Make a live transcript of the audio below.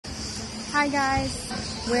Hi guys,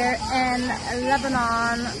 we're in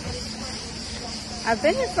Lebanon. I've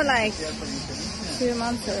been here for like 2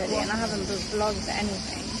 months already and I haven't vlogged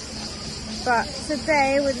anything. But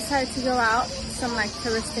today we decided to go out to some like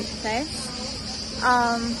touristic place.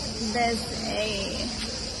 There's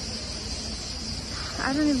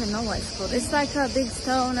I don't even know what it's called. It's like a big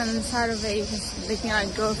stone and inside of it they can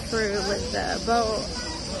like go through with the boat.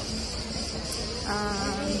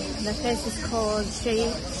 The place is called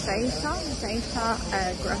Jeita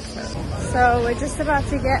Grotto. So we're just about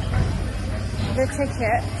to get the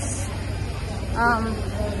tickets.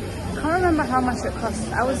 Can't remember how much it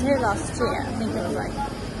cost. I was here last year. I think it was like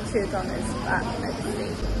 $2, but let's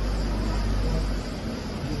see.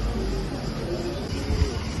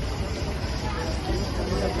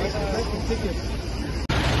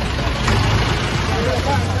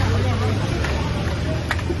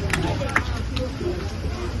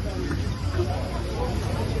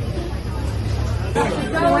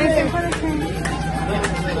 Waiting for the train.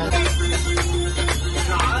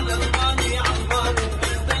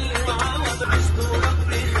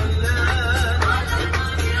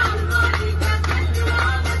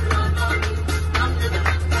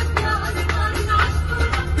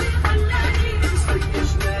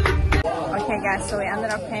 Okay guys, so we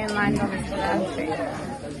ended up paying $9 for the entry.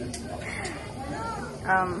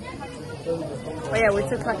 But yeah, we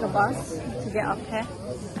took like a bus to get up here,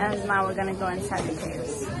 and now we're gonna go inside the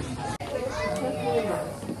caves.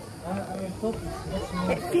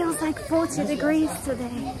 It feels like 40 degrees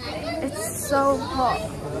today. It's so hot.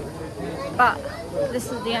 But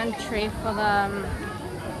this is the entry for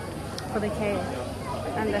the cave,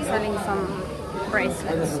 and they're selling some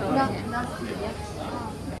bracelets.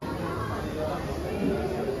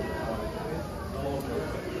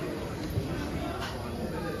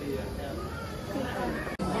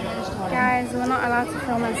 So guys, we're not allowed to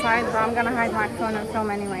film inside, but I'm gonna hide my phone and film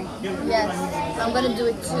anyway. Yes, I'm gonna do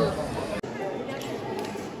it too.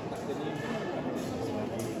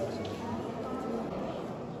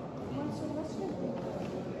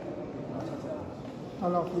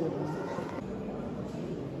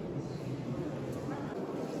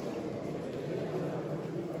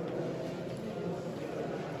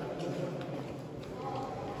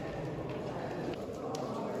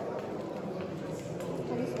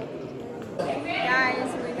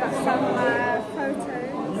 Guys, we got some photos.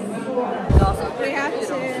 We had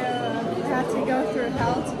to go through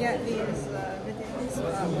hell to get these videos.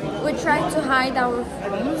 We tried to hide our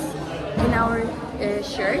phones in our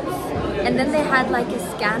shirts, and then they had like a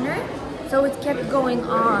scanner, so it kept going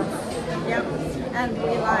off. Yep, and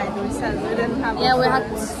we lied. We said we didn't have. Yeah, we had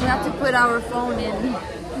to put our phone in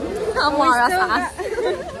Amara's ass.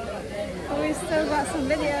 We still got some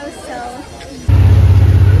videos, so.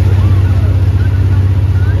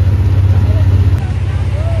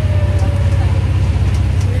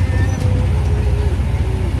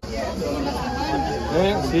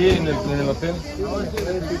 Sí, en el hotel.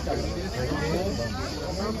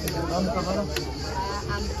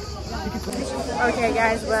 Okay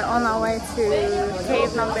guys, we're on our way to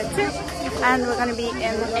cave number 2 and we're going to be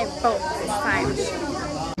in a boat this time.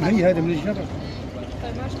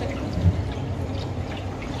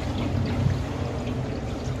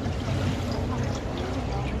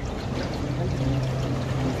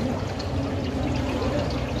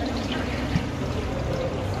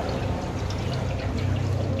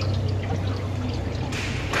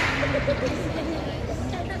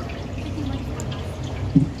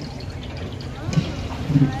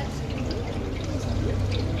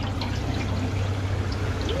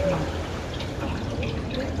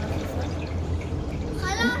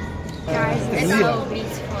 Guys, it's so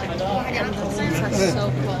beautiful and the walls are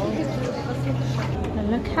so cold. And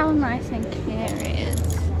look how nice and clear it is.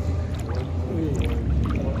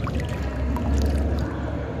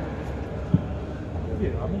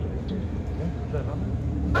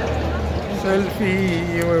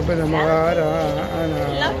 سيلفي وابن مرارة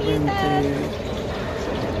أنا بنتي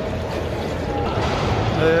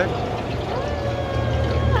هيك.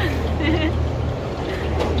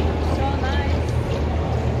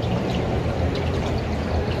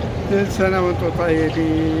 كل سنة وانتم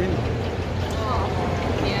طيبين.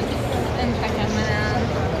 انت كمان.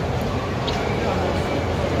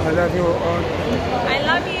 I love you all. I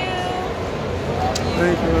love you.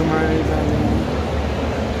 Thank you, my darling.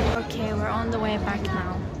 Okay, we're on the way back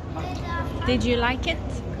now. Did you like it?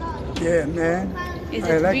 Yeah, man. Is I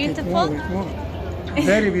it like beautiful? It more.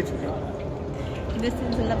 Very beautiful. This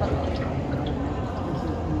is Lebanon.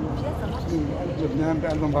 لبنان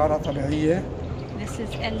بقلبه مغارة طبيعية. This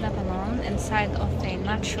is Lebanon inside of a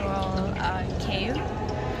natural cave,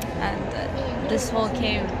 and this whole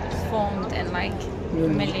cave formed in like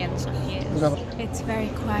millions of years. It's very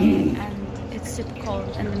quiet and it's super cold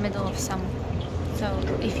in the middle of summer. So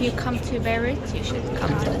if you come to Beirut, you should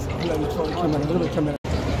come to this place.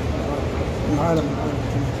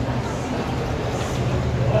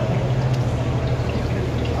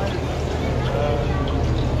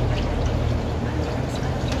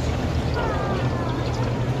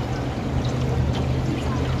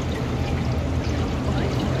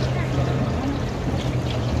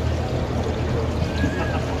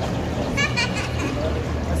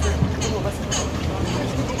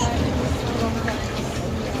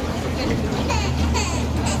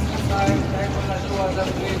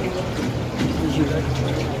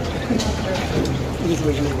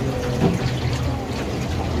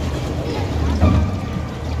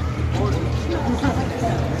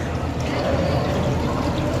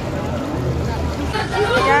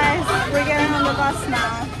 Guys, we're getting on the bus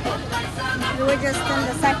now. We were just in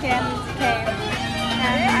the second cave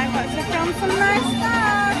and I got to film some nice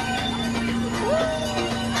stuff.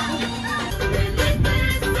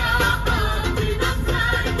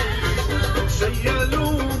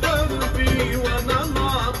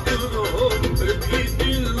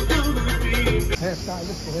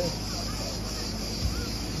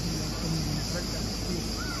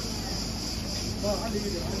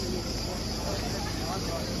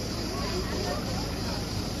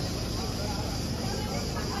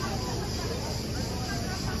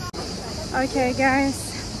 Okay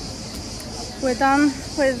guys, we're done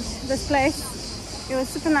with this place. It was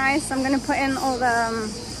super nice. I'm gonna put in all the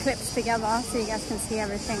clips together so you guys can see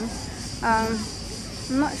everything.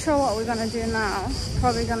 I'm not sure what we're gonna do now.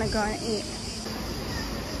 Probably gonna go and eat.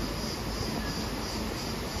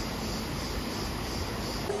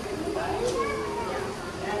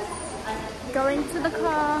 Going to the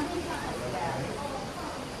car.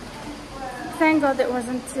 Thank God it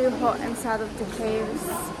wasn't too hot inside of the caves.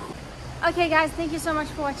 Okay guys, thank you so much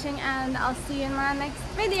for watching and I'll see you in my next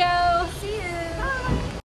video. See you! Bye!